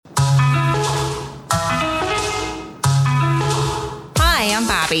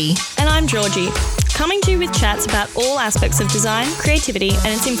Bobby. And I'm Georgie, coming to you with chats about all aspects of design, creativity, and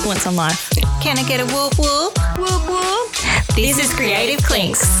its influence on life. Can I get a whoop whoop? Whoop whoop. This is Creative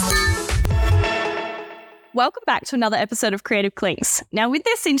Clinks. Welcome back to another episode of Creative Clinks. Now, with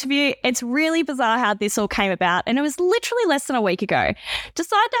this interview, it's really bizarre how this all came about, and it was literally less than a week ago.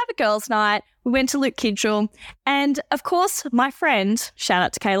 Decided to have a girls' night. We went to Luke Kidgel, and of course, my friend, shout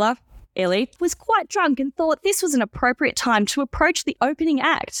out to Kayla, Ellie, was quite drunk and thought this was an appropriate time to approach the opening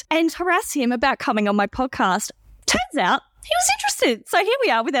act and harass him about coming on my podcast. Turns out he was interested. So here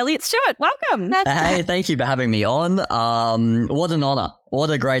we are with Elliot Stewart. Welcome. Hey, thank you for having me on. What an honour. What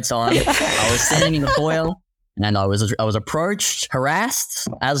a great time. I was standing in the foyer and I was approached, harassed,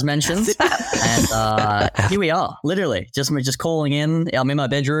 as mentioned. And here we are, literally. Just calling in. I'm in my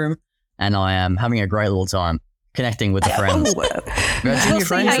bedroom and I am having a great little time connecting with the friends. We'll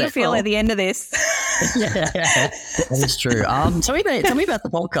see how you feel at the end of this. Yeah, that's true. Tell me about the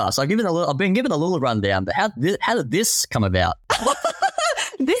podcast. I've been given a little rundown, but how did this come about?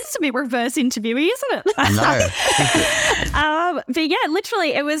 This is a bit reverse interviewing, isn't it? I know. But yeah,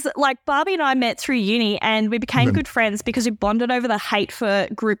 literally, it was like Barbie and I met through uni and we became good friends because we bonded over the hate for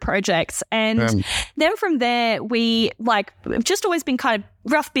group projects. And then from there, we just always been kind of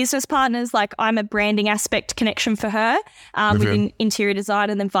rough business partners. Like I'm a branding aspect connection for her within interior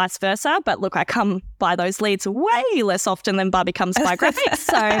design and then vice versa. But look, I come by those leads way less often than Barbie comes by graphics.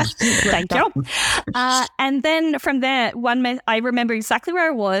 So thank you. And then from there, I remember exactly where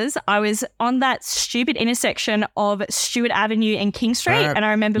I was. I was on that stupid intersection of Stewart Avenue and King Street. And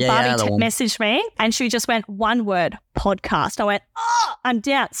I remember Barbie messaged me and she just went, one word, podcast. I went, oh, I'm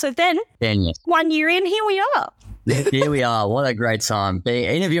down. So then 1 year in, here we are. Here we are. What a great time.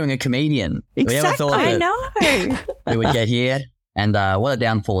 Interviewing a comedian. Exactly. We never thought I know. we would get here. And what a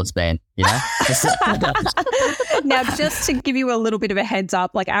downfall it's been, you know? Now, just to give you a little bit of a heads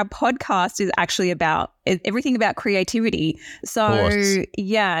up, like our podcast is actually about everything about creativity. So,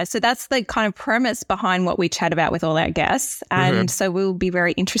 so that's the kind of premise behind what we chat about with all our guests. And so we'll be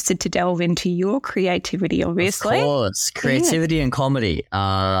very interested to delve into your creativity, obviously. Of course. Creativity and comedy.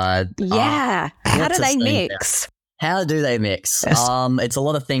 How do they mix? How do they mix? It's a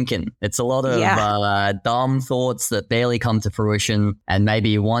lot of thinking. It's a lot of dumb thoughts that barely come to fruition, and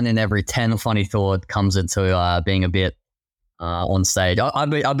maybe 1 in every 10 funny thought comes into being a bit on stage.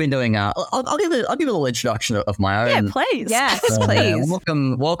 I've been doing. I'll give it a little introduction of my own. Yeah, please. Yes, please.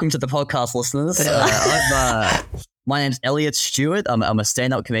 Welcome to the podcast, listeners. My name's Elliot Stewart. I'm a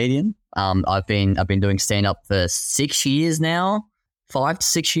stand-up comedian. I've been doing stand-up for 6 years now. 5 to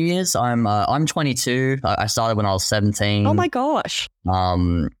 6 years. I'm 22. I started when I was 17. Oh my gosh.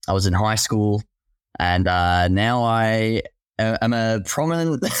 I was in high school, and now I am a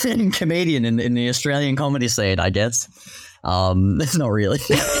prominent comedian in the Australian comedy scene, I guess. It's not really.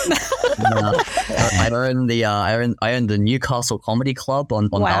 I own the Newcastle Comedy Club on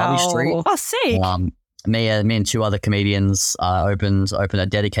Derby Street. Oh, sick. Me and 2 other comedians opened a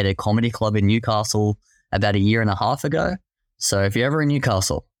dedicated comedy club in Newcastle about 1.5 years ago. So if you're ever in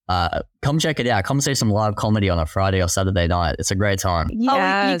Newcastle, come check it out. Come see some live comedy on a Friday or Saturday night. It's a great time. Yes.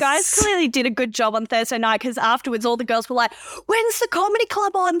 Oh, you guys clearly did a good job on Thursday night because afterwards all the girls were like, when's the comedy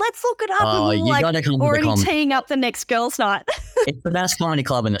club on? Let's look it up. Oh, and we were already teeing up the next girls' night. It's the best comedy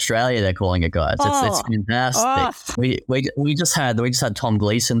club in Australia, they're calling it, guys. It's fantastic. We just had Tom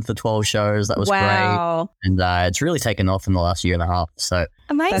Gleeson for 12 shows. That was great. And it's really taken off in the last 1.5 years. So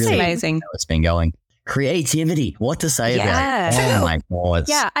amazing. That's amazing. It's been going. Creativity, what to say about it? Oh my God.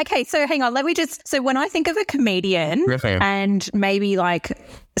 Yeah, okay, so hang on, so when I think of a comedian and maybe like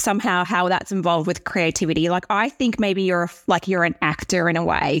somehow how that's involved with creativity, like I think maybe you're an actor in a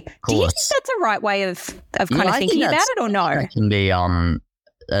way. Do you think that's a right way of kind of thinking about it or no? That can be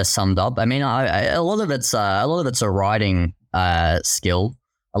summed up. I mean, a lot of it's a writing skill.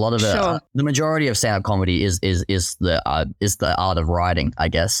 A lot of it, the majority of stand-up comedy is the art of writing, I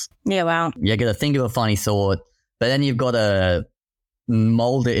guess. Yeah, wow. You got to think of a funny thought, but then you've got to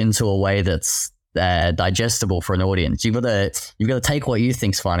mold it into a way that's digestible for an audience. You've got to take what you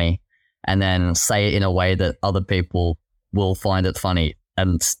think's funny and then say it in a way that other people will find it funny,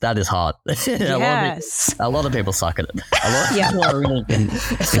 and that is hard. Yes. A lot of people suck at it. A lot of people are really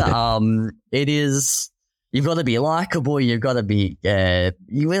it is. You've got to be likable. You've got to be,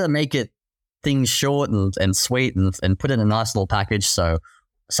 you got to make things short and sweet and put it in a nice little package so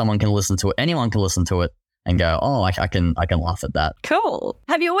someone can listen to it. Anyone can listen to it and go, oh, I can laugh at that. Cool.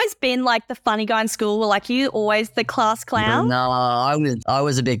 Have you always been like the funny guy in school? Were like you always the class clown? No, I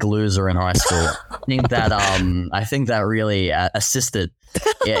was a big loser in high school. I think that really assisted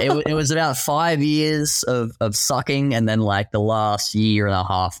Yeah, it was about 5 years of sucking, and then like the last year and a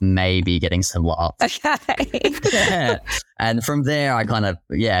half maybe getting some laughs. Okay. Yeah. And from there, I kind of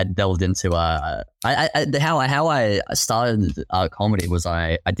delved into how I started comedy was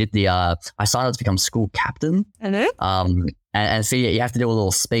I started to become school captain. And so you have to do a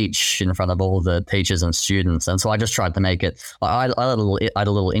little speech in front of all the teachers and students, and so I just tried to make it. I had a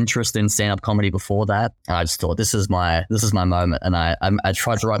little interest in stand-up comedy before that, and I just thought this is my moment. And I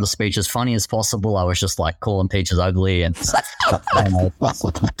tried to write the speech as funny as possible. I was just like calling teachers ugly and dumping on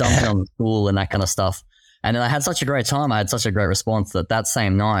the school and that kind of stuff. And then I had such a great time. I had such a great response that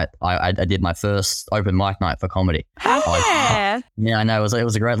same night I did my first open mic night for comedy. Yeah, I know it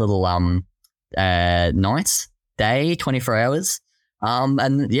was a great little day, 24 hours.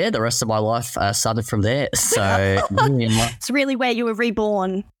 And yeah, the rest of my life started from there. So it's really where you were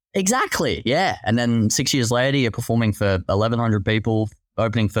reborn. Exactly. Yeah. And then 6 years later, you're performing for 1,100 people,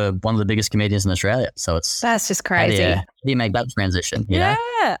 opening for one of the biggest comedians in Australia. So that's just crazy. How do you make that transition? You know?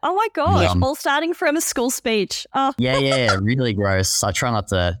 Oh my gosh. All starting from a school speech. Oh. Yeah. Really gross. I try not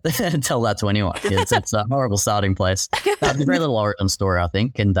to tell that to anyone. It's a horrible starting place. It's a great little origin story, I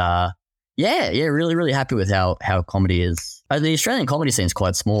think. And really, really happy with how comedy is. The Australian comedy scene is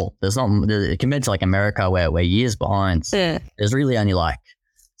quite small. There's not compared to like America, where we're years behind. Yeah. There's really only like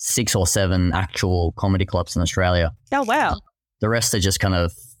 6 or 7 actual comedy clubs in Australia. Oh wow! The rest are just kind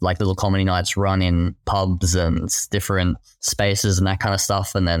of like little comedy nights run in pubs and different spaces and that kind of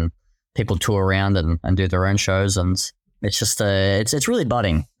stuff, and then people tour around and do their own shows. And it's just it's really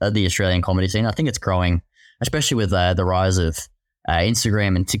budding, the Australian comedy scene. I think it's growing, especially with the rise of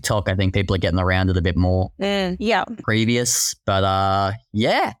Instagram and TikTok. I think people are getting around it a bit more. Previous, but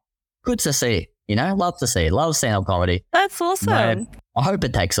good to see. Love to see. Love stand-up comedy. That's awesome. I hope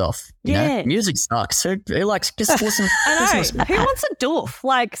it takes off. You know? Music sucks. Who likes just listen? I know. Who wants a doof?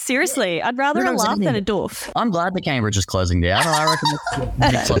 Like, seriously, I'd rather a laugh than a doof. I'm glad the Cambridge is closing down. I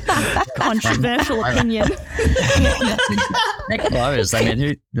reckon controversial opinion. They're closed. I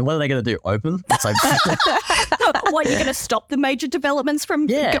mean, what are they going to do? Open? It's like, what, you're going to stop the major developments from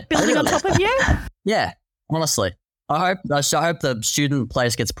building on top of you? Yeah, honestly. I hope the student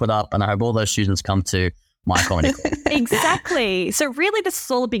place gets put up, and I hope all those students come to my comedy club. Exactly. So really this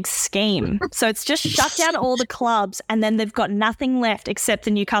is all a big scheme. So it's just shut down all the clubs, and then they've got nothing left except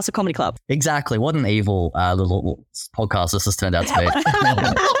the Newcastle Comedy Club. Exactly. What an evil little podcast this has turned out to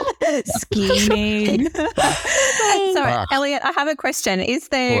be. Scheming. So, Elliot, I have a question. Is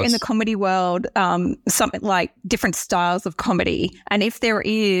there in the comedy world something like different styles of comedy? And if there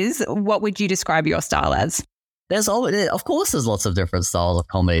is, what would you describe your style as? Of course, there's lots of different styles of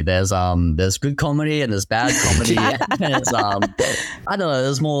comedy. There's good comedy and there's bad comedy. There's I don't know.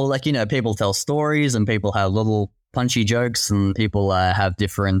 There's more like, people tell stories and people have little punchy jokes and people have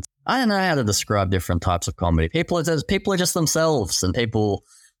different. I don't know how to describe different types of comedy. People are just themselves, and people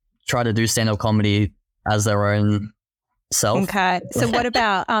try to do stand-up comedy as their own self. Okay. So what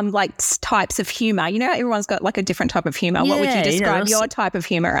about like types of humor? Everyone's got like a different type of humor. What would you describe your type of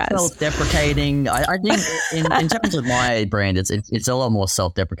humor as? Self-deprecating. I think in terms of my brand, it's a lot more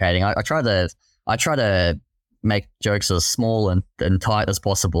self-deprecating. I try to make jokes as small and tight as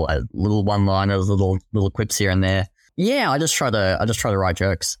possible, little one-liners, little quips here and there. Yeah, I just try to write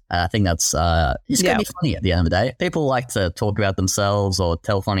jokes. I think that's it's gonna be funny at the end of the day. People like to talk about themselves or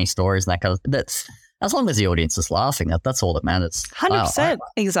tell funny stories and that kind of. That's as long as the audience is laughing, that's all that matters. 100%.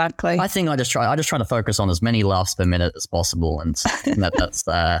 Exactly. I think I just try to focus on as many laughs per minute as possible, and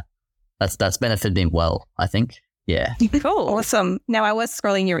that's benefited me well, I think. Yeah. Cool. Awesome. Now, I was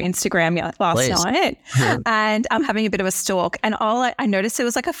scrolling your Instagram last night and I'm having a bit of a stalk, and I noticed there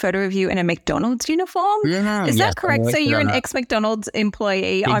was like a photo of you in a McDonald's uniform. Yeah, is that correct? So you're an ex-McDonald's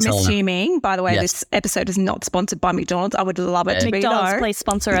employee. I'm assuming, by the way, this episode is not sponsored by McDonald's. I would love it to be. McDonald's, please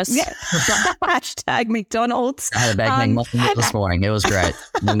sponsor us. Yeah. Hashtag McDonald's. I had a bag muffin this morning. It was great.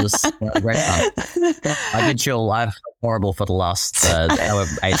 It was great fun. I did chill live horrible for the last hour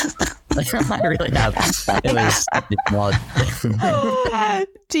 8. I really have. It was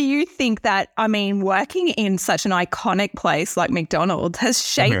Do you think that, working in such an iconic place like McDonald's has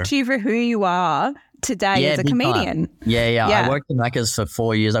shaped you for who you are today as a comedian? Yeah. I worked in Macca's for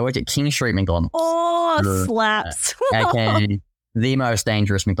 4 years. I worked at King Street McDonald's. Oh, slaps. Okay. The most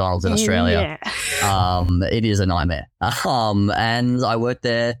dangerous McDonald's in Australia. Yeah. It is a nightmare. And I worked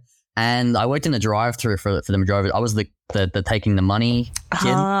there. And I worked in the drive-thru for the majority. I was the taking the money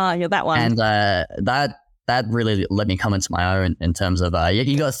kid. Ah, you're that one. And that really let me come into my own in terms of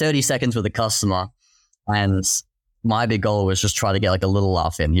you got 30 seconds with a customer, and my big goal was just try to get like a little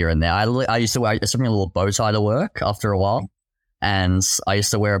laugh in here and there. I used to wear a little bow tie to work after a while, and I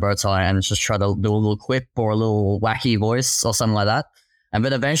used to wear a bow tie and just try to do a little quip or a little wacky voice or something like that. And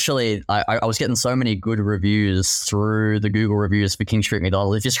then eventually I was getting so many good reviews through the Google reviews for King Street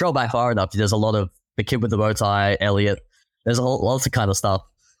McDonald. If you scroll back far enough, there's a lot of the kid with the bow tie, Elliot. There's lots of kind of stuff.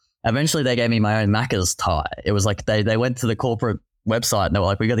 Eventually they gave me my own Macca's tie. It was like they went to the corporate website and they were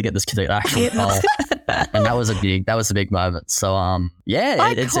like, we got to get this kid an actual tie. And that was a big moment. So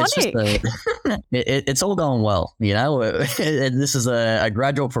it's just it's all going well, you know. This is a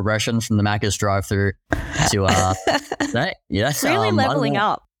gradual progression from the Macca's drive-through to really leveling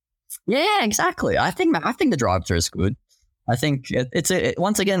up. Yeah, exactly. I think the drive-through is good. I think it's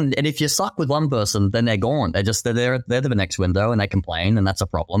once again, and if you suck with one person, then they're gone. They're to the next window and they complain, and that's a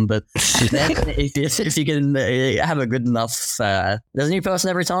problem. But if you can have a good enough, there's a new person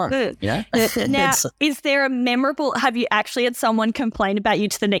every time. Yeah. Now, is there a memorable? Have you actually had someone complain about you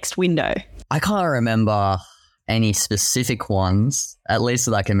to the next window? I can't remember any specific ones, at least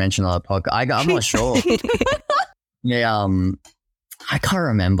that I can mention on the podcast. I'm not sure. Yeah. I can't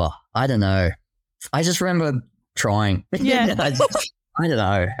remember. I don't know. I just remember trying. Yeah. I don't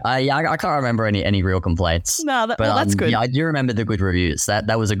know. I can't remember any real complaints. No, that's good. Yeah, I do remember the good reviews.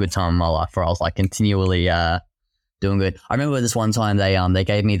 That was a good time in my life where I was like continually doing good. I remember this one time they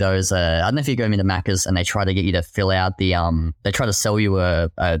gave me those. I don't know if you go into Macca's and they try to get you to fill out the they try to sell you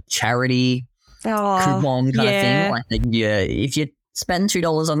a charity coupon kind of thing. Like if you spend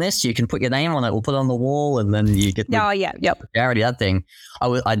 $2 on this, you can put your name on it. We'll put it on the wall, and then you get charity, that thing.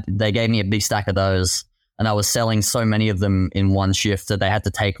 They gave me a big stack of those. And I was selling so many of them in one shift that they had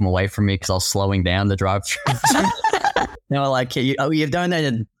to take them away from me because I was slowing down the drive-through. They were like, you've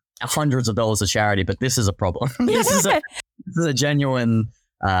donated hundreds of dollars to charity, but this is a problem. This is a genuine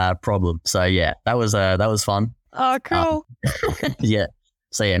problem. So yeah, that was fun. Oh, cool. Yeah.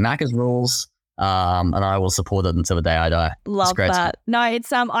 So yeah, Macca's rules. And I will support it until the day I die. Love that. No,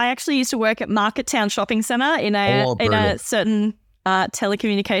 it's I actually used to work at Market Town Shopping Centre in a certain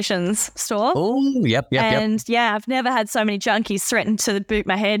telecommunications store. Oh, yep. And yeah, I've never had so many junkies threaten to boot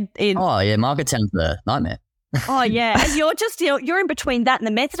my head in. Oh yeah, Market Town's a nightmare. Oh yeah, and you're in between that and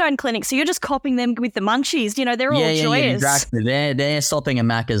the methadone clinic, so you're just copying them with the munchies. You know, they're all joyous. Yeah, exactly. They're stopping at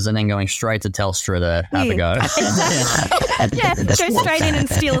Macca's and then going straight to Telstra to have a go. Go straight in and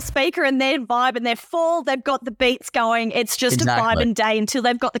steal a speaker, and their vibe, and they're full. They've got the beats going. It's just a vibe and day until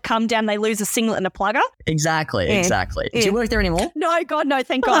they've got the come down. They lose a singlet and a plugger. Exactly. Do you work there anymore? No, God, no.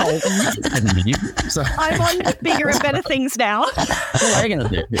 Thank God. I'm on bigger and better things now. What are you gonna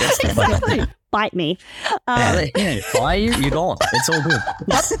do? Exactly. Bite me. Fire you? You're gone. It's all good.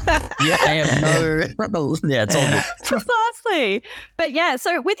 It's all good. Precisely. But yeah,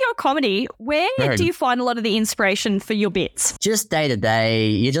 so with your comedy, where do you find a lot of the inspiration for your bits? Just day to day.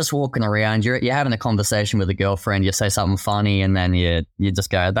 You're just walking around. You're having a conversation with a girlfriend. You say something funny, and then you just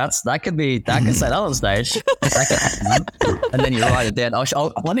go, that could say that on stage. And then you write it down.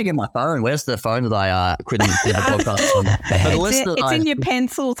 Let me get my phone. Where's the phone that I couldn't do the podcast on? It's in your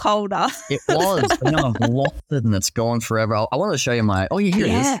pencils holder. It was. I've lost it and it's gone forever. I want to show you my. Oh, here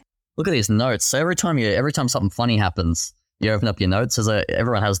it is. Look at these notes. So every time something funny happens, you open up your notes.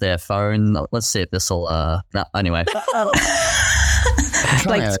 Everyone has their phone. Let's see if this will. Anyway.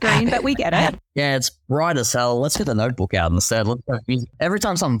 Blank screen, but we get it. Yeah, it's bright as hell. Let's get the notebook out instead. Every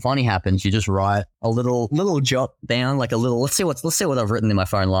time something funny happens, you just write a little jot down, like a little. Let's see what I've written in my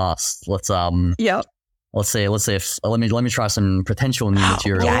phone last. Yep. Let's see if let me try some potential new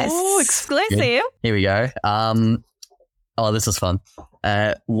material. Yes. Oh, exclusive. Here we go. This is fun.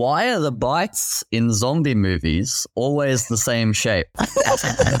 Why are the bites in zombie movies always the same shape?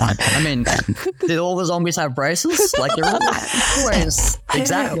 I mean, did all the zombies have braces? Like they're always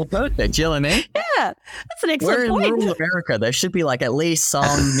exactly perfect. You know what I mean? Yeah, that's an excellent point. We're in rural America. There should be like at least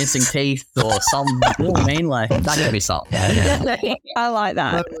some missing teeth or some. You know what I mean? Like that could be something. I like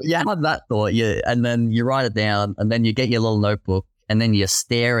that. So you have that thought, and then you write it down, and then you get your little notebook. And then you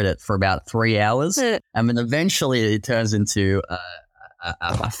stare at it for about 3 hours, and then eventually it turns into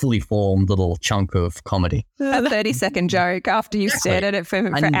a fully formed little chunk of comedy. A 30-second joke after you've stared at it for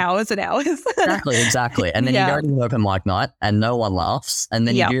hours and hours. Exactly. And then you go to an open mic night and no one laughs. And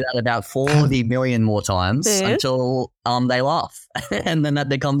then you do that about 40 million more times until they laugh. And then that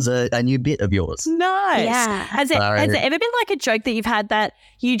becomes a new bit of yours. Nice. Yeah. Has there ever been like a joke that you've had that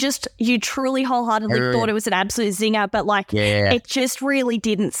you truly wholeheartedly thought it was an absolute zinger, but it just really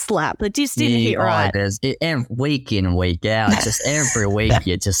didn't slap? It just didn't hit right. Week in, week out, just every week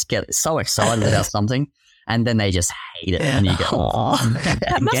you just get so excited about something. And then they just hate it. And you go,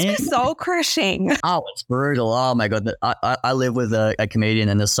 that must be soul crushing. Oh, it's brutal. Oh, my God. I live with a comedian,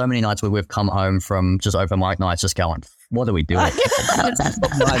 and there's so many nights where we've come home from just open mic nights just going, what are we doing?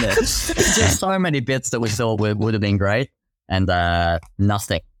 It's just so many bits that we thought would have been great, and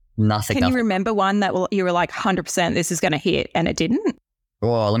nothing. Can you remember one that you were like 100% this is going to hit and it didn't?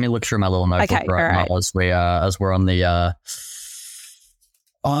 Oh, let me look through my little notebook now as we're on the.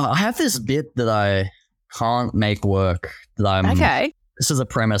 I have this bit that I can't make work. Okay. This is a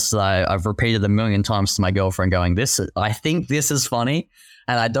premise that I've repeated a million times to my girlfriend. I think this is funny,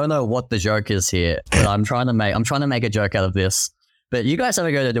 and I don't know what the joke is here, but I'm trying to make a joke out of this. But you guys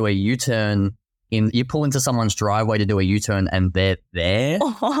ever go to do a U-turn? You pull into someone's driveway to do a U-turn and they're there. Yeah.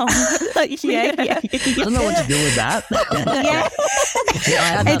 I don't know what to do with that. I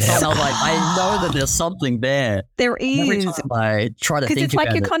had that thought. I was like, I know that there's something there. There is. Every time I try to think because it's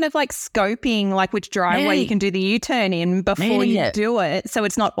like you're it. kind of like scoping like which driveway you can do the U-turn in before you do it, so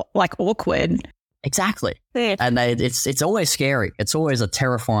it's not like awkward. Exactly. Yeah. And it's always scary. It's always a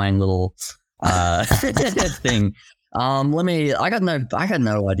terrifying little thing. I got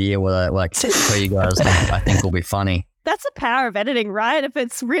no idea what I for you guys I think will be funny. That's the power of editing, right? If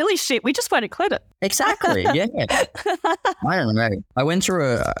it's really shit, we just won't include it. Exactly. Yeah. I don't know. I went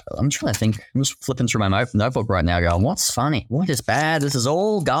through I'm trying to think. I'm just flipping through my notebook right now going, what's funny? What is bad? This is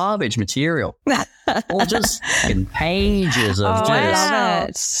all garbage material. All just in pages of I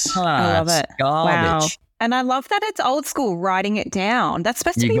love it. Garbage. Wow. And I love that it's old school writing it down. That's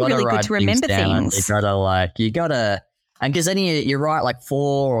supposed to be really good to remember things. You gotta, and because then you write like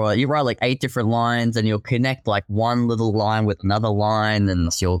 4 or you write like 8 different lines, and you'll connect like one little line with another line, and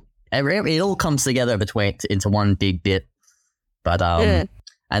it all comes together into one big bit. But and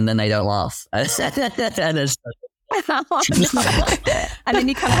then they don't laugh. And then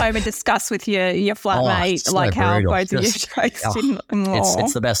you come home and discuss with your flatmate like how both of your jokes didn't.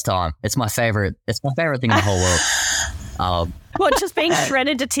 It's the best time. It's my favorite. It's my favorite thing in the whole world. What, just being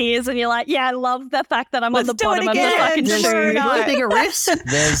shredded to tears, and you're like, yeah, I love the fact that I'm on the bottom of the fucking shoe. Really big a risk.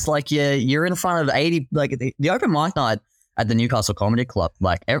 There's like you're in front of 80, like the open mic night at the Newcastle Comedy Club.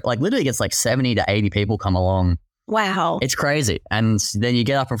 Like literally gets like 70 to 80 people come along. Wow, it's crazy. And then you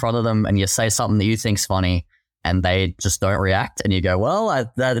get up in front of them and you say something that you think's funny, and they just don't react, and you go, well,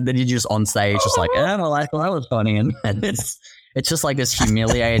 then you're just on stage, just like, well, that was funny, and it's just like this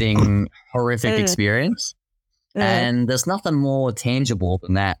humiliating, horrific experience. And there's nothing more tangible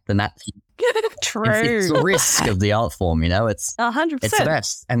than that. True. It's the risk of the art form, It's 100%. It's the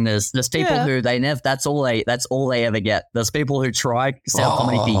best. And there's people who that's all they ever get. There's people who try stand-up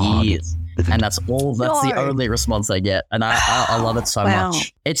comedy for years, and that's the only response they get. And I love it so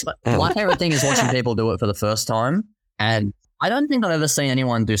much. It's my favorite thing is watching people do it for the first time. And I don't think I've ever seen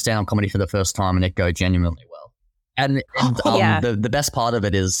anyone do stand-up comedy for the first time and it go genuinely well. And the best part of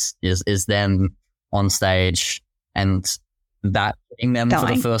it is them on stage and that hitting them for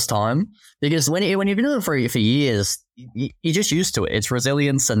the first time, because when you've been doing it for years, you're just used to it. It's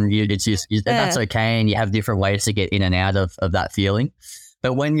resilience, and that's okay, and you have different ways to get in and out of that feeling.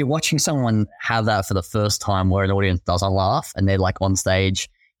 But when you're watching someone have that for the first time, where an audience doesn't laugh and they're like on stage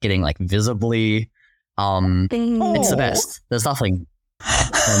getting like visibly, it's the best. There's nothing.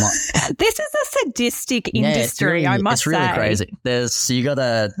 This is a sadistic industry, I must say. It's really crazy.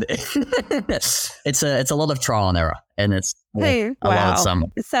 It's a lot of trial and error, and it's a lot of some.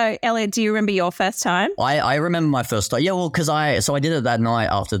 So, Elliot, do you remember your first time? I remember my first time. Yeah, well, because I did it that night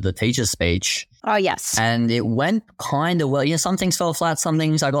after the teacher's speech. Oh yes, and it went kind of well. Some things fell flat, some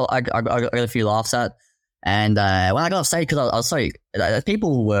things I got a few laughs at. And when I got off stage, because I was so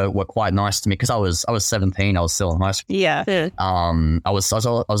people were quite nice to me, because I was 17, I was still in high school. Yeah. I was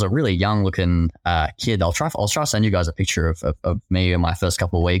a really young looking kid. I'll try to send you guys a picture of me in my first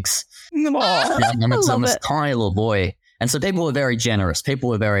couple of weeks. I'm a tiny little boy. And so people were very generous. People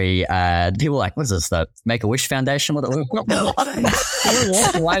were very, people were like, what is this, the Make-A-Wish Foundation? Why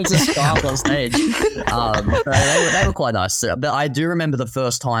is this child on stage? They were quite nice. But I do remember the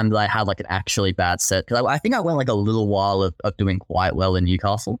first time that I had like an actually bad set, because I think I went like a little while of doing quite well in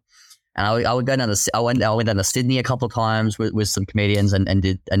Newcastle. And I would go down I went down to Sydney a couple of times with some comedians and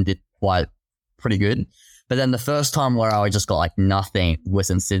did quite pretty good. But then the first time where I just got like nothing was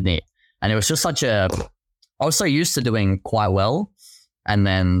in Sydney. And it was just I was so used to doing quite well, and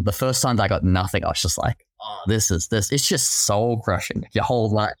then the first time I got nothing, I was just like, "Oh, this. It's just soul crushing. Your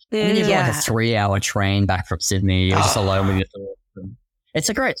whole life. And then you get like a 3-hour train back from Sydney. You're just alone with your thoughts. It's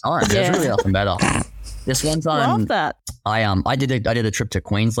a great time. There's really nothing better. This one time, love that. I did a trip to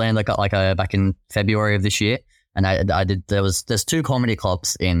Queensland. I got back in February of this year, and there's 2 comedy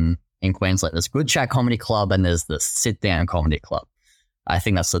clubs in Queensland. There's Good Chat Comedy Club and there's the Sit Down Comedy Club. I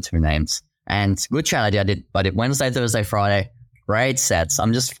think that's the 2 names. And Good Chat I did Wednesday, Thursday, Friday. Great sets.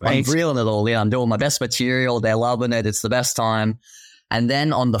 I'm reeling it all in. I'm doing my best material. They're loving it. It's the best time. And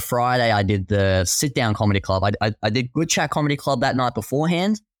then on the Friday, I did the sit-down comedy club. I did Good Chat Comedy Club that night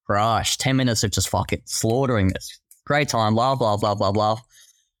beforehand. Gosh, 10 minutes of just fucking slaughtering this. Great time. Laugh.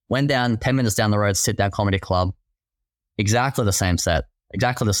 Went down 10 minutes down the road, sit-down comedy club. Exactly the same set.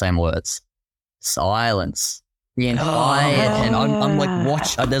 Exactly the same words. Silence. The entire and I'm like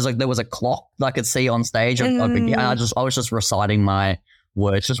watch. There was a clock that I could see on stage. I was just reciting my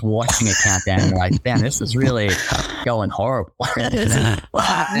words, just watching it count down. Like, damn, this is really going horrible. No, it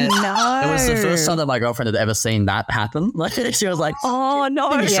was the first time that my girlfriend had ever seen that happen. Like, she was like, "Oh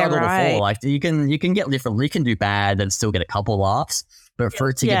no, you struggled before. Like, you can get different. You can do bad and still get a couple laughs, but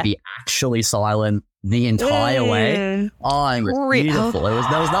for it to be actually silent the entire way, it was beautiful. There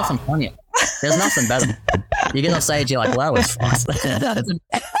was nothing funnier. There's nothing better. You get on stage, you're like, wow, it's fast.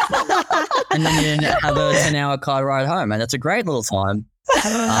 And then you have a 10-hour car ride home, and it's a great little time.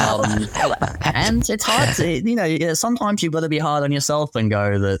 And it's hard to, sometimes you've got to be hard on yourself and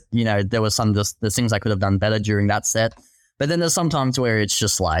go that, there was there's things I could have done better during that set. But then there's sometimes where it's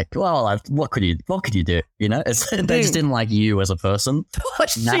just like, well, what could you do? They just didn't like you as a person.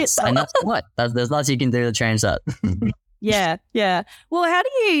 And that's what. There's nothing you can do to change that. Yeah. Well, how do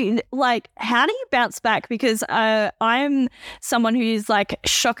you bounce back? Because I'm someone who's like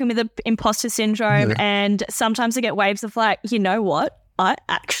shocking with the imposter syndrome, and sometimes I get waves of like, you know what? I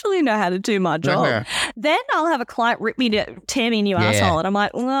actually know how to do my job. Yeah. Then I'll have a client rip me to tear me a new asshole, and I'm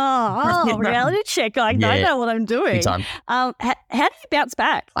like, reality check. I don't know what I'm doing. How do you bounce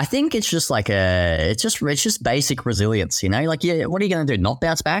back? I think it's just like it's just basic resilience. Like, what are you going to do? Not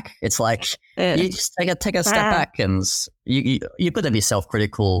bounce back? It's like you just take a step back, and you've got to be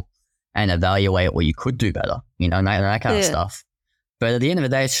self-critical and evaluate what you could do better. And that kind of stuff. But at the end of the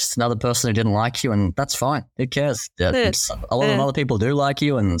day, it's just another person who didn't like you, and that's fine. Who cares? A lot of other people do like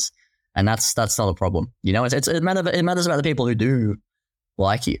you, and that's not a problem. It matters about the people who do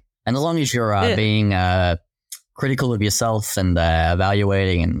like you, and as long as you're being critical of yourself and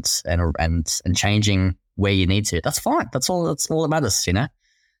evaluating and changing where you need to, that's fine. That's all that matters.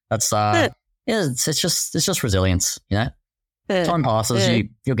 That's it's just resilience. Time passes,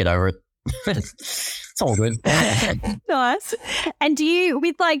 you'll get over it. It's all good. Nice. And do you,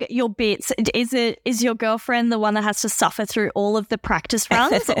 with like your bits, is your girlfriend the one that has to suffer through all of the practice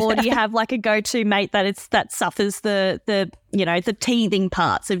runs, or do you have like a go-to mate that suffers the teething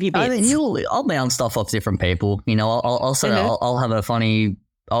parts of your bits? I mean, I'll bounce stuff off different people. I'll have a funny.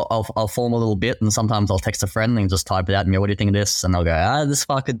 I'll form a little bit, and sometimes I'll text a friend and just type it out and go, what do you think of this? And they'll go, this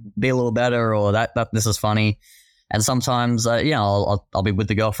part could be a little better, or that this is funny. And sometimes, I'll be with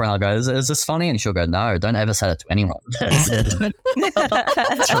the girlfriend. I'll go, is this funny? And she'll go, no, don't ever say that to anyone. It's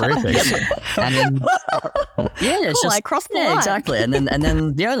horrific. And then, it's just, I crossed the line. Exactly. And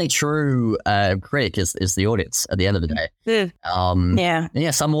then the only true critic is the audience at the end of the day.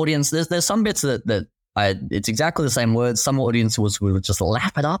 Some audience, there's some bits that it's exactly the same words. Some audience would just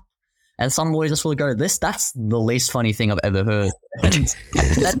lap it up. And some audience will go, that's the least funny thing I've ever heard. And you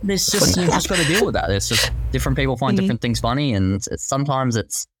just got to deal with that. It's just different people find different things funny, and sometimes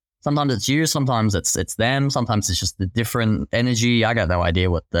it's you, sometimes it's them, sometimes it's just the different energy. I got no idea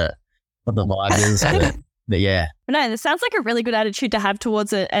what the vibe is, but yeah. No, it sounds like a really good attitude to have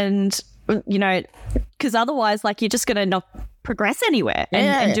towards it, and because otherwise, like, you're just going to not progress anywhere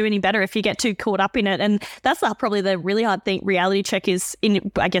and do any better if you get too caught up in it. And that's probably the really hard thing. Reality check is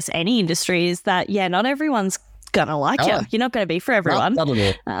in, I guess, any industry, is that not everyone's gonna like you. You're not going to be for everyone.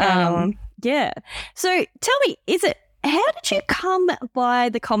 Yeah. So tell me, how did you come by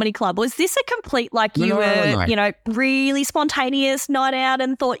the comedy club? Was this a complete, like, you were really spontaneous night out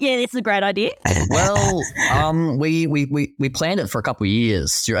and thought, this is a great idea? Well, we planned it for a couple of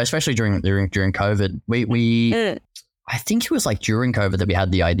years, especially during COVID. We I think it was like during COVID that we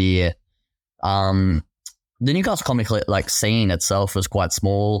had the idea. The Newcastle comedy scene itself was quite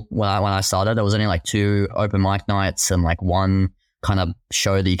small when I started. There was only like 2 open mic nights and like 1 kind of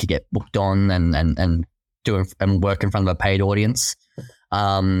show that you could get booked on and do and work in front of a paid audience.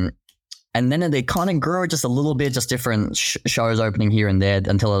 And then they kind of grew just a little bit, just different shows opening here and there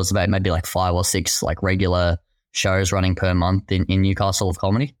until it was about maybe like 5 or 6 like regular shows running per month in Newcastle of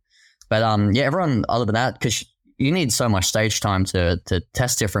comedy. But everyone other than that, because you need so much stage time to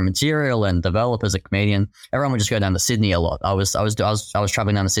test different material and develop as a comedian. Everyone would just go down to Sydney a lot. I was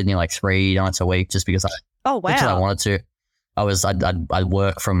traveling down to Sydney like 3 nights a week just because I wanted to. I'd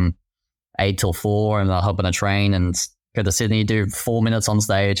work from 8 till 4 and I'd hop on a train and go to Sydney, do 4 minutes on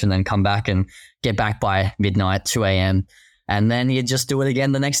stage and then come back and get back by midnight, 2 a.m. And then you just do it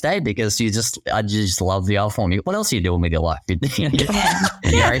again the next day because I just love the art form. What else are you doing with your life?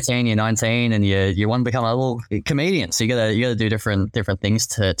 You're 18, you're 19, and you want to become a little comedian. So you gotta do different things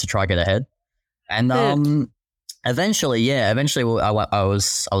to try to get ahead. And eventually I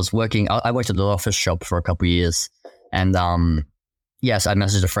was working. I worked at the office shop for a couple of years, and yes, I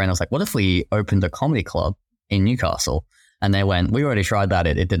messaged a friend. I was like, "What if we opened a comedy club in Newcastle?" And they went, "We already tried that.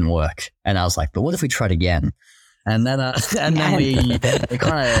 It didn't work." And I was like, "But what if we tried again?" And then we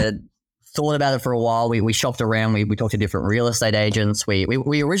kind of thought about it for a while. We shopped around. We talked to different real estate agents. We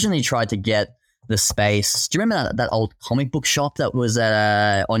originally tried to get the space. Do you remember that old comic book shop that was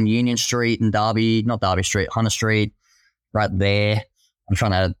on Union Street and Hunter Street, right there? I'm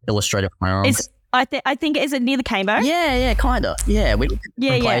trying to illustrate it with my arms. I think is it near the Cambo? Yeah, kind of. Yeah, we looked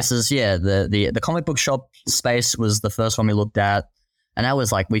at places. Yeah, the comic book shop space was the first one we looked at. And that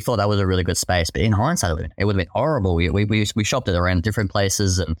was like, we thought that was a really good space, but in hindsight, it would have been horrible. We shopped it around different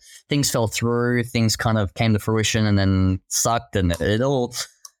places and things fell through, things kind of came to fruition and then sucked and it all.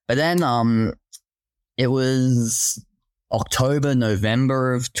 But then it was October,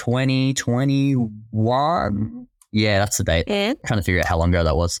 November of 2021. Yeah, that's the date. Yeah. Trying to figure out how long ago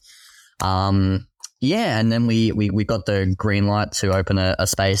that was. And then we got the green light to open a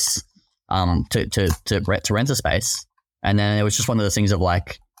space, to rent a space. And then it was just one of those things of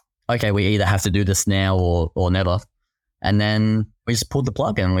like, okay, we either have to do this now or never. And then we just pulled the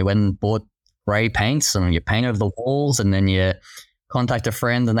plug and we went and bought grey paints and you paint over the walls and then you contact a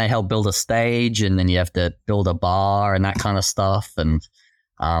friend and they help build a stage and then you have to build a bar and that kind of stuff. And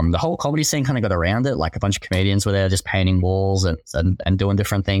the whole comedy scene kind of got around it. Like a bunch of comedians were there just painting walls and doing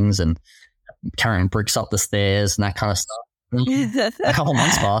different things and carrying bricks up the stairs and that kind of stuff. A couple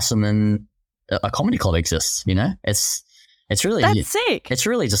months pass and then a comedy club exists, you know? It's really that's sick. It's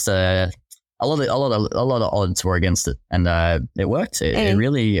really just a lot of odds were against it, and it worked. It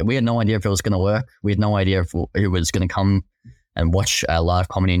really, we had no idea if it was going to work. We had no idea if it was going to come and watch live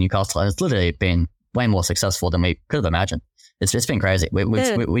comedy in Newcastle. And it's literally been way more successful than we could have imagined. It's been crazy.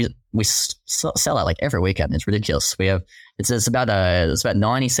 We sell out like every weekend. It's ridiculous. We have it's about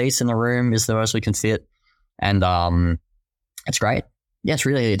 90 seats in the room is the most we can fit, and it's great. Yeah, it's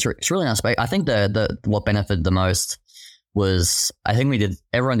really nice. I think the what benefited the most was I think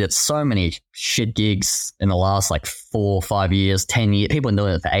everyone did so many shit gigs in the last like 4 or 5 years, 10 years. People have been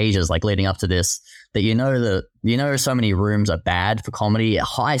doing it for ages, like leading up to this, that so many rooms are bad for comedy.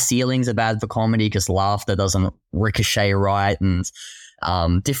 High ceilings are bad for comedy because laughter doesn't ricochet right, and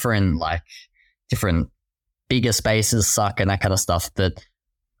different bigger spaces suck and that kind of stuff. That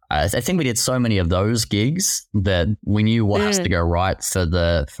I think we did so many of those gigs that we knew what has to go right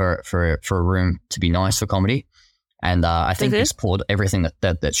for a room to be nice for comedy. And I think we poured everything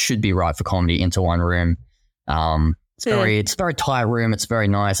that should be right for comedy into one room. It's a very tight room. It's very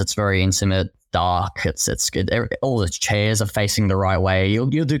nice. It's very intimate, dark. It's good. All the chairs are facing the right way. You'll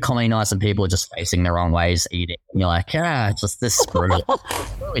do comedy nights and people are just facing the wrong ways, eating. And you're like, it's just this brutal. What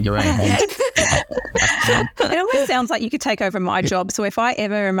are we doing? It almost sounds like you could take over my job. So if I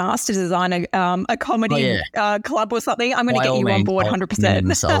ever am asked to design a comedy club or something, I'm going to get you on board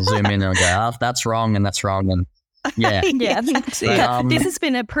 100%. I'll zoom in and go, that's wrong and that's wrong. And yeah. This has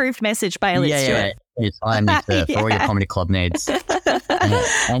been a approved message, Bailey. It's time for all your comedy club needs. It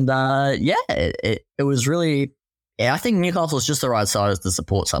was really, I think Newcastle is just the right size to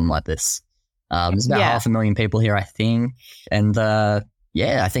support something like this. There's about 500,000 people here, I think. And I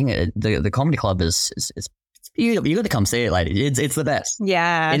think the comedy club is you got to come see it, lady. It's the best.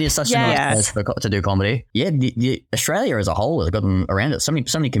 Yeah, it is such a nice place to do comedy. Yeah, Australia as a whole has gotten around it. So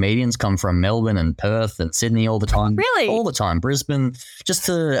many comedians come from Melbourne and Perth and Sydney all the time. Really, all the time. Brisbane.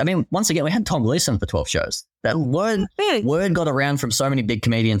 Once again, we had Tom Gleeson for 12 shows. That word got around from so many big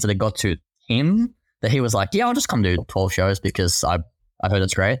comedians that it got to him that he was like, "Yeah, I'll just come do 12 shows because I heard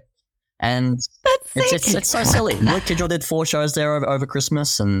it's great." And it's so silly. Luke Kidgel did 4 shows there over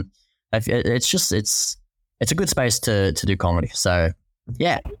Christmas, and it's a good space to do comedy. So,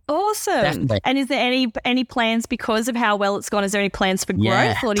 yeah. Awesome. Definitely. And is there any plans because of how well it's gone? Is there any plans for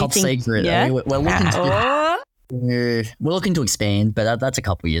growth? Or do top you think, secret. Yeah? We're looking to expand, but that's a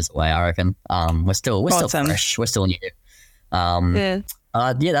couple of years away, I reckon. We're still fresh. We're still new.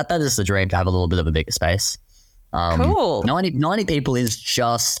 That is the dream, to have a little bit of a bigger space. Cool. 90 people is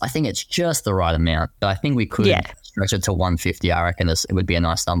I think it's just the right amount, but I think we could stretch it to 150. I reckon it would be a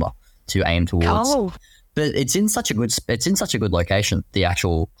nice number to aim towards. Cool. But it's in such a good location. The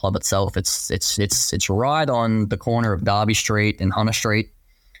actual club itself, it's right on the corner of Derby Street and Hunter Street.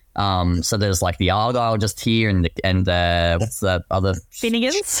 So there's like the Argyle just here, and what's that other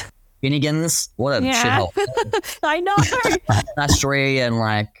Finnegan's? Finnegan's. What a shithole. I know. Mastery, and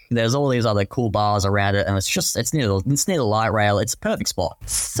like there's all these other cool bars around it, and it's near the light rail. It's a perfect spot.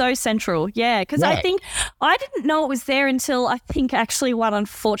 So central, yeah. Because I think I didn't know it was there until I think actually one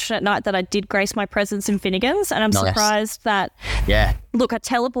unfortunate night that I did grace my presence in Finnegan's, and I'm surprised that. Yeah. Look, I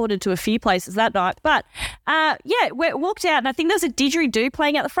teleported to a few places that night, but we walked out, and I think there's a didgeridoo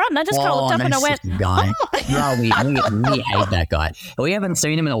playing out the front, and I just kind of looked up and I went, No, we hate that guy. We haven't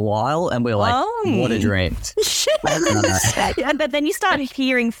seen him in a while, and we're like, what a dream. Yeah, but then you start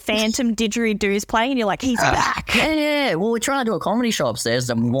hearing phantom didgeridoos playing, and you're like, he's back. Yeah. Well, we're trying to do a comedy show upstairs,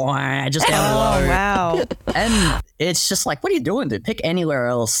 just down below. Wow. And it's just like, what are you doing, dude? Pick anywhere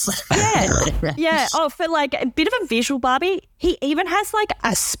else. Yeah. Oh, for like a bit of a visual, Barbie, he even has like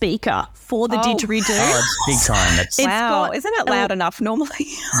a speaker for the didgeridoo. Oh, it's big time. Wow. Isn't it loud enough normally?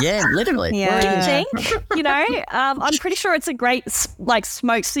 Yeah, literally. Yeah. Do you think? I'm pretty sure it's a great like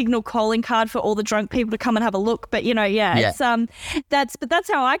smoke signal calling card for all the drunk people to come and have a look. But it's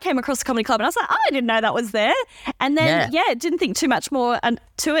that's how I came across the comedy club, and I was like, I didn't know that was there. And then didn't think too much more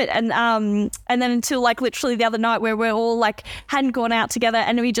to it, and then until like literally the other night where we're all like hadn't gone out together,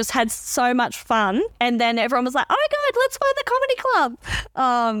 and we just had so much fun, and then everyone was like, oh my god, let's find the comedy club.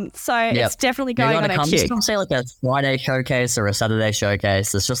 It's definitely going on a kick. Say like a Friday showcase or a Saturday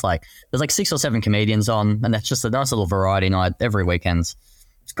showcase. It's just like there's like 6 or 7 comedians on, and that's just a nice little variety night every weekend.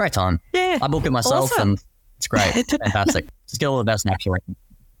 It's a great time. Yeah, I book it myself, and it's great. It's fantastic. Just get all the best snacks.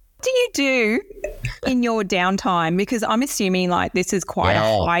 Do you do in your downtime? Because I'm assuming like this is quite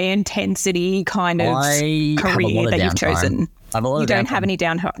a high intensity kind of career that you've chosen. You don't have any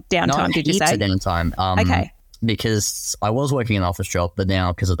downtime, did you say? Downtime. Okay. Because I was working an office job, but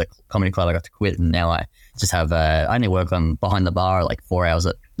now because of the comedy club, I got to quit, and now I just have I only work on behind the bar like 4 hours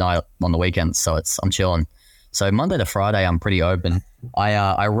at night on the weekends, so I'm chilling. So Monday to Friday, I'm pretty open.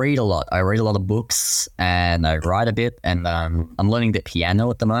 I read a lot. I read a lot of books, and I write a bit, and I'm learning the piano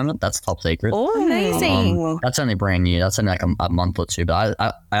at the moment. That's top secret. Oh, amazing! That's only brand new. That's only like a month or two. But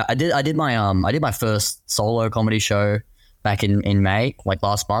I did my first solo comedy show back in May, like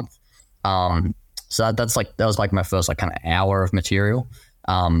last month. So that was like my first like kind of hour of material.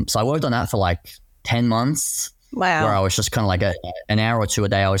 So I worked on that for like 10 months. Wow. Where I was just kind of like an hour or two a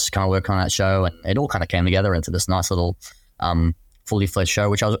day. I was just kind of working on that show, and it all kind of came together into this nice little fully fledged show,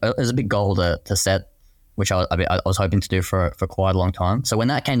 which was a big goal to set, which I was hoping to do for quite a long time. So when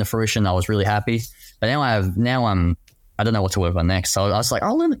that came to fruition, I was really happy. But now I don't know what to work on next. So I was like,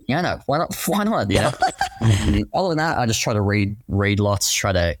 I'll learn the piano. Why not? Yeah. Other than that, I just try to read lots.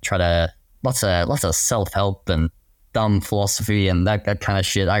 Try to lots of self-help and dumb philosophy and that kind of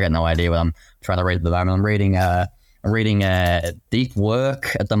shit. I got no idea what I'm trying to read at the moment. I'm reading Deep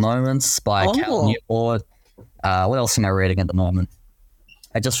Work at the moment by Cal Newport. What else am I reading at the moment?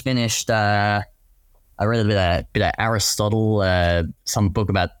 I just finished. I read a bit of Aristotle, some book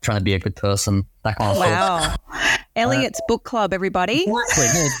about trying to be a good person. That kind of wow. Elliot's book club, everybody.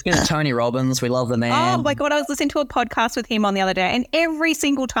 Tony Robbins, we love the man. Oh my God, I was listening to a podcast with him on the other day, and every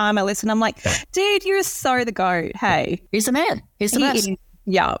single time I listen, I'm like, dude, you're so the GOAT. Hey. He's the man. He's the best.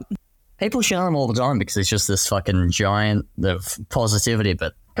 Yeah. People shout him all the time because he's just this fucking giant of positivity,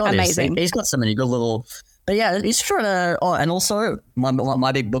 but God, amazing. He's got so many good little... But yeah, he's trying to... Oh, and also,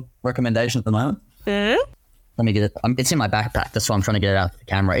 my big book recommendation at the moment. Let me get it. It's in my backpack. That's why I'm trying to get it out of the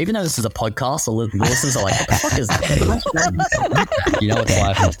camera. Even though this is a podcast, the listeners are like, what the fuck is that? You know what's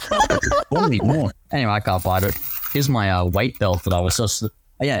like. What do we want? Anyway, I can't find it. Here's my weight belt that I was just...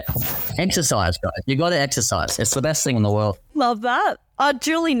 Yeah, exercise, guys. You got to exercise. It's the best thing in the world. Love that.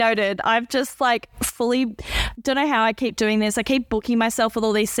 Duly noted. I've just like fully don't know how I keep doing this. I keep booking myself with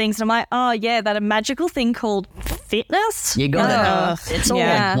all these things, and I'm like, oh yeah, that a magical thing called fitness. You got it. It's all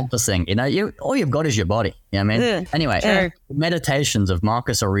encompassing. You know, all you've got is your body. You know what I mean? Anyway, Meditations of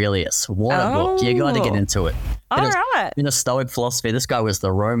Marcus Aurelius. What a book. You got to get into it. All right. In a Stoic philosophy, this guy was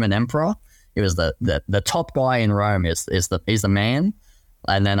the Roman emperor. He was the top guy in Rome. He's the man.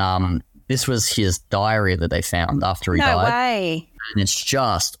 And then this was his diary that they found after he died. No way. And it's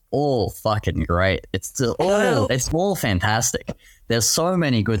just all fucking great. It's all fantastic. There's so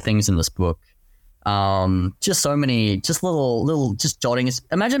many good things in this book. Just so many, just little jottings.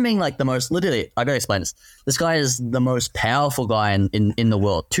 Imagine being like the most, literally, I gotta explain this. This guy is the most powerful guy in the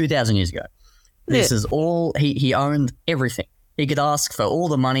world 2,000 years ago. This is all, he owned everything. He could ask for all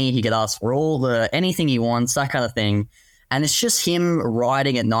the money. He could ask for anything he wants, that kind of thing. And it's just him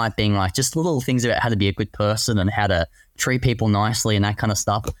writing at night being like just little things about how to be a good person and how to treat people nicely and that kind of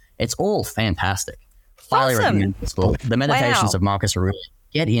stuff. It's all fantastic. Highly recommend this book. The Meditations of Marcus Aurelius.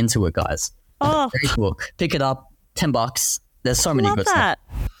 Get into it, guys. Great book. Pick it up. $10. There's so many good stuff.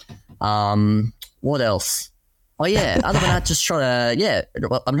 What else? Oh yeah. Other than that, just try to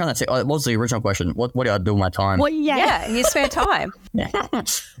I'm trying to think. What was the original question? What do I do with my time? Well, Yeah, in your spare time.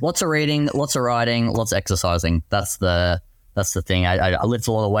 Lots of reading, lots of writing, lots of exercising. That's the thing. I lift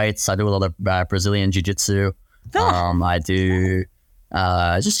a lot of weights. I do a lot of Brazilian jiu-jitsu. I do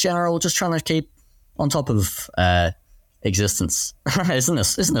just trying to keep on top of existence. Isn't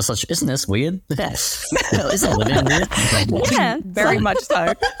this weird? Isn't living weird? Yeah, Very much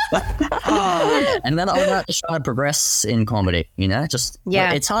so. And then I'm just trying to progress in comedy, just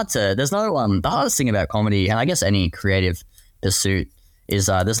it's hard to, there's no the hardest thing about comedy, and I guess any creative pursuit, is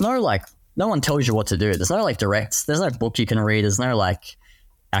there's no no one tells you what to do. There's no directs, there's no book you can read, there's no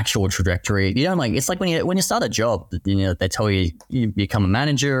actual trajectory. You don't it's like when you start a job, they tell you become a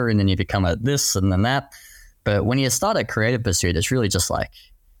manager and then you become a this and then that. But when you start a creative pursuit, it's really just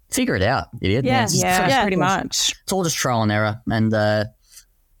figure it out, idiot. Yeah, pretty much. It's all just trial and error. And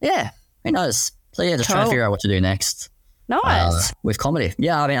who knows? So just trying to figure out what to do next. Nice. With comedy.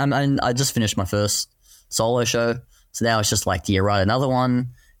 Yeah, I mean, I just finished my first solo show. So now it's just do you write another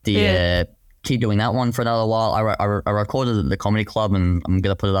one? Do you keep doing that one for another while? I recorded at the Comedy Club and I'm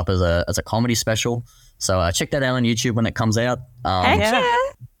going to put it up as a comedy special. So check that out on YouTube when it comes out. Heck yeah.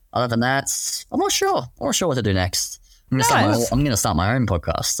 Other than that, I'm not sure. I'm not sure what to do next. I'm going to start my own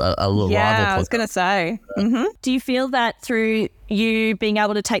podcast, a little rival podcast. I was going to say. Mm-hmm. Do you feel that through you being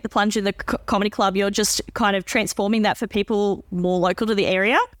able to take the plunge in the Comedy Club, you're just kind of transforming that for people more local to the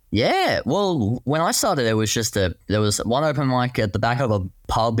area? Yeah. Well, when I started, there was one open mic at the back of a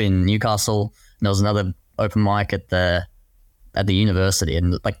pub in Newcastle, and there was another open mic at the university,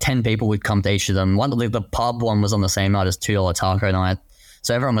 and 10 people would come to each of them. The pub one was on the same night as $2 taco night.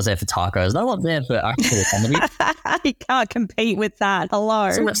 So everyone was there for tacos. No one's there for actual comedy. You can't compete with that.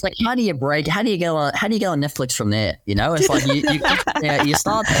 Hello. So it's how do you break? How do you go on Netflix from there? It's you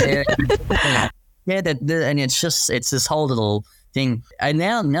start there. And it's this whole little thing. And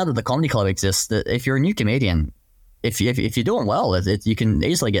now that the Comedy Club exists, that if you're a new comedian, if you're doing well, you can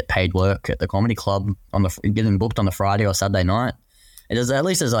easily get paid work at the Comedy Club getting booked on the Friday or Saturday night. At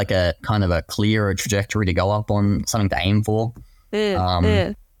least there's a kind of a clearer trajectory to go up on, something to aim for.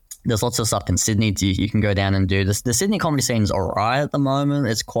 There's lots of stuff in Sydney you can go down and do. The Sydney comedy scene's alright at the moment.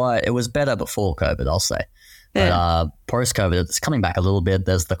 It was better before COVID, I'll say. But post-COVID, it's coming back a little bit.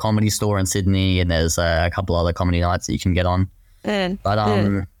 There's the Comedy Store in Sydney, and there's a couple other comedy nights that you can get on.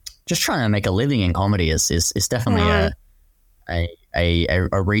 But just trying to make a living in comedy is definitely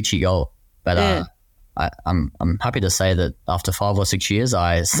a reachy goal. But I'm happy to say that after 5 or 6 years,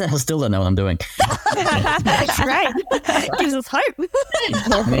 I still don't know what I'm doing. That's right. Gives us hope.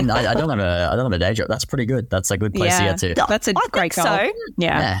 I mean, I don't have a day job. That's pretty good. That's a good place to get to. That's a great goal. So.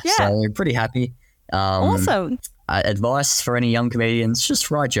 Yeah. So pretty happy. Awesome. Advice for any young comedians: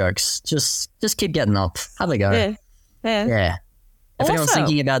 just write jokes. Just keep getting up. Have a go. Yeah. If anyone's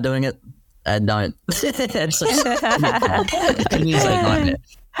thinking about doing it, don't. It's nightmare.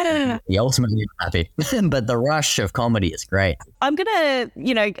 You're ultimately happy. But the rush of comedy is great. I'm going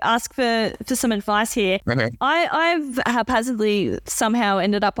to, ask for some advice here. Okay. I've haphazardly somehow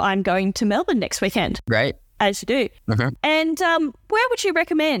ended up, I'm going to Melbourne next weekend. Great. As you do. Okay. And where would you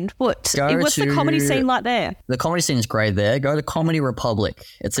recommend? What's the comedy scene like there? The comedy scene is great there. Go to Comedy Republic.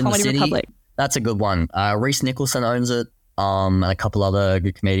 It's in Comedy the city. Republic. That's a good one. Reese Nicholson owns it. And a couple other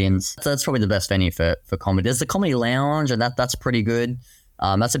good comedians. So that's probably the best venue for comedy. There's the Comedy Lounge, and that's pretty good.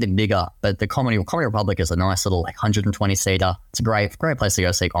 That's a bit bigger, but the Comedy Republic is a nice little 120-seater. It's a great place to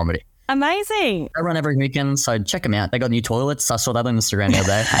go see comedy. Amazing. They run every weekend, so check them out. They got new toilets. I saw that on Instagram the other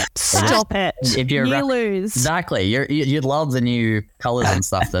day. Stop it. If you lose. Exactly. You'd love the new colours and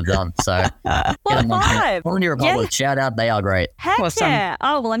stuff they've done. So what vibe? Comedy Republic, shout out. They are great. Heck yeah.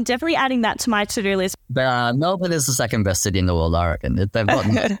 Oh, well, I'm definitely adding that to my to-do list. But Melbourne is the second best city in the world, I reckon. They've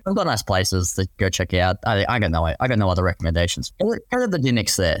got nice places to go check out. I got no other recommendations. Go to the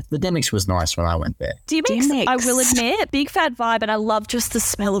Dimmicks there. The Dimmicks was nice when I went there. Dimmicks, I will admit, big fat vibe, and I love just the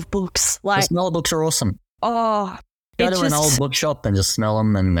smell of books. The smell of books are awesome. Oh, Go to an old bookshop and just smell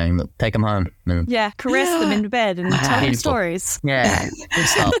them and then take them home. Caress them in bed and tell them stories. Yeah, good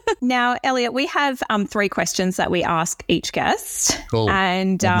stuff. Now, Elliot, we have 3 questions that we ask each guest. Cool.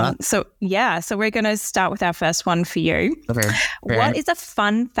 And so we're going to start with our first one for you. Okay. What is a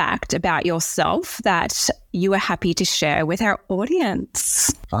fun fact about yourself that you are happy to share with our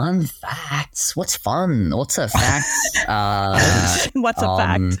audience? Fun facts. What's fun? What's a fact? What's a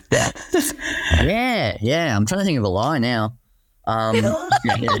fact? Yeah. I'm trying to think of a lie now. I'm trying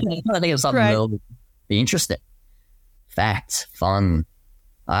to think of something that'll be interesting. Fact. Fun.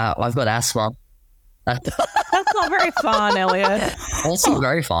 I've got asthma. That's not very fun, Elliot. It's not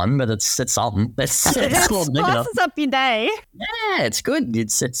very fun, but it's something. It's called spices up your day. Yeah, it's good.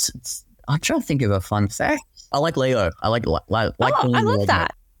 It's. I'm trying to think of a fun fact. I like Lego. I like I love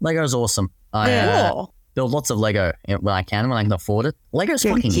that. Lego's awesome. Build lots of Lego when I can afford it. Lego's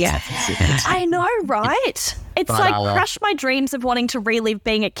fucking expensive. I know, right? It's crushed my dreams of wanting to relive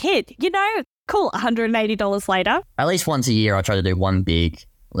being a kid. Cool, $180 later. At least once a year, I try to do one big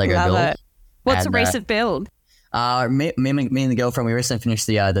Lego build. It. What's a recent build? Me and the girlfriend, we recently finished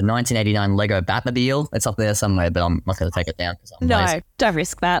the 1989 Lego Batmobile. It's up there somewhere, but I'm not going to take it down because I'm lazy. Don't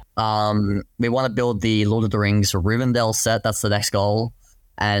risk that. We want to build the Lord of the Rings Rivendell set. That's the next goal.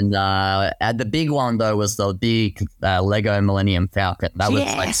 And the big one, though, was the big Lego Millennium Falcon. That was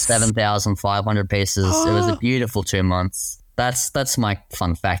like 7,500 pieces. It was a beautiful 2 months. That's my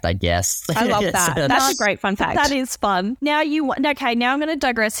fun fact, I guess. I love that. That's a great fun fact. That is fun. Now now I'm going to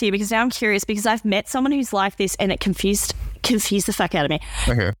digress here because now I'm curious because I've met someone who's like this and it confused the fuck out of me.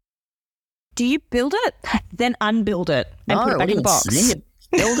 Okay. Do you build it, then unbuild it and put it back in the box?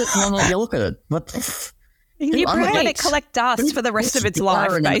 Build it and then you look at it. What? You let it collect dust for the rest of its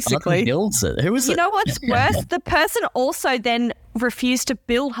life, basically. Builds it. Who is it? You know what's worse? The person also then refused to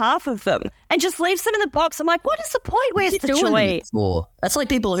build half of them and just leaves them in the box. I'm like, what is the point? Where's the joy? That's like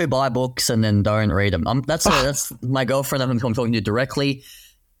people who buy books and then don't read them. That's my girlfriend. I'm talking to directly.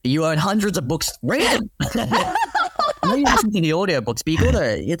 You own hundreds of books. Read them. I know you listen to the audiobooks, but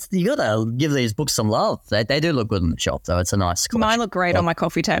you gotta give these books some love. They do look good in the shop, though. It's a nice collection. Mine look great on my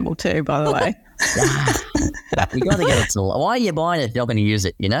coffee table too, by the way. You gotta get it to. Why are you buying it if you're not going to use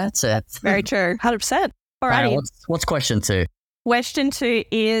it? It's very true. 100%. All right. What's question 2? Question 2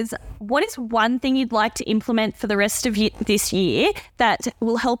 is: what is one thing you'd like to implement for the rest of this year that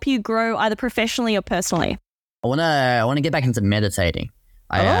will help you grow either professionally or personally? I wanna get back into meditating.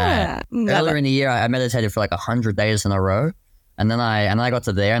 Earlier in the year, I meditated for like 100 days in a row. And then I got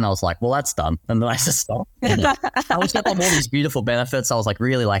to there and I was like, well, that's done. And then I just stopped. I was getting all these beautiful benefits. I was like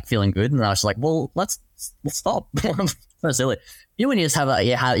really like feeling good. And I was like, well, let's stop. So silly. When you just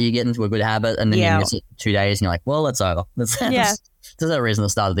you get into a good habit and then you miss it 2 days and you're like, well, it's over. There's no reason to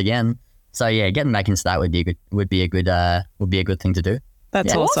start it again. So getting back into that would be a good thing to do.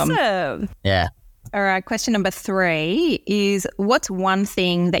 That's awesome. Yeah. All right, question number 3 is what's one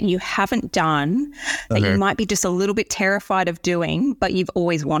thing that you haven't done that you might be just a little bit terrified of doing, but you've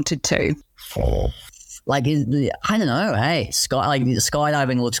always wanted to? Like, I don't know. Hey,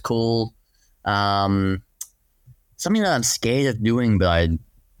 skydiving looks cool. Something that I'm scared of doing, but I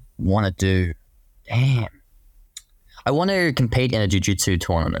want to do. Damn. I want to compete in a jiu-jitsu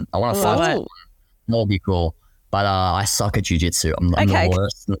tournament. I want to fight. That would be cool. But I suck at jiu-jitsu. I'm the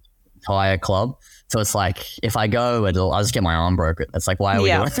worst in the entire club. So it's like, if I go, I'll just get my arm broken. It's like, why are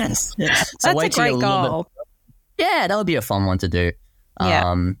we doing this? So that's a great goal. Yeah, that would be a fun one to do.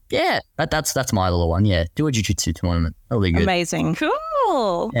 That's my little one. Yeah, do a jiu-jitsu tournament. That'll be good. Amazing.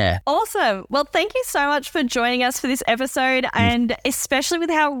 Cool. Yeah. Awesome. Well, thank you so much for joining us for this episode, and especially with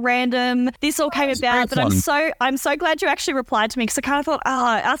how random this all came about. But I'm so glad you actually replied to me because I kind of thought,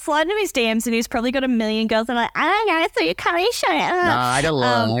 I'll slide into his DMs and he's probably got a million girls and I'm like, I don't know, so you can't even show it. I got a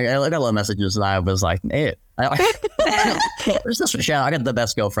lot of messages and I was like, hey. I got the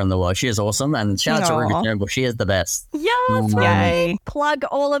best girlfriend in the world. She is awesome, and shout out to Ruby Turnbull. She is the best. Yes, yay! Plug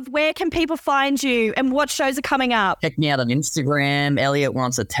all of where can people find you and what shows are coming up. Check me out on Instagram. Elliot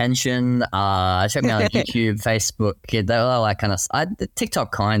Wants Attention. Check me out on YouTube, Facebook, all that kind of.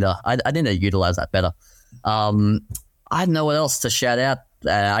 TikTok kinda. I need to utilize that better. I don't know what else to shout out.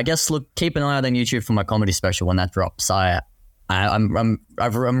 I guess keep an eye out on YouTube for my comedy special when that drops. I'm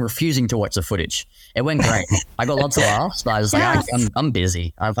refusing to watch the footage. It went great. I got lots of laughs, but I was like, I'm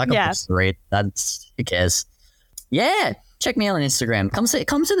busy. I've got books to read. Who cares? Yeah, check me out on Instagram. Come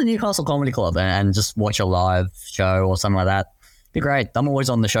to the Newcastle Comedy Club and just watch a live show or something like that. Be great. I'm always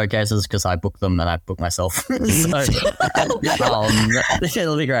on the showcases because I book them and I book myself. It'll be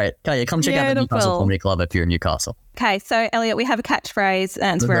great. Okay, come check out the Newcastle Comedy Club if you're in Newcastle. Okay, so Elliot, we have a catchphrase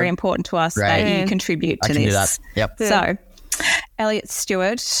and it's very important to us that you contribute to this. I can do that. Yep. So, Elliot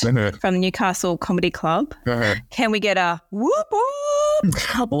Stewart from the Newcastle Comedy Club. Can we get a whoop whoop?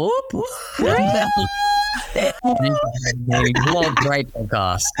 Whoop whoop. Great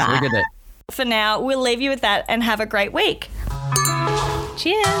podcast. Look at it. For now, we'll leave you with that and have a great week.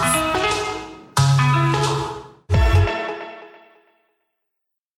 Cheers.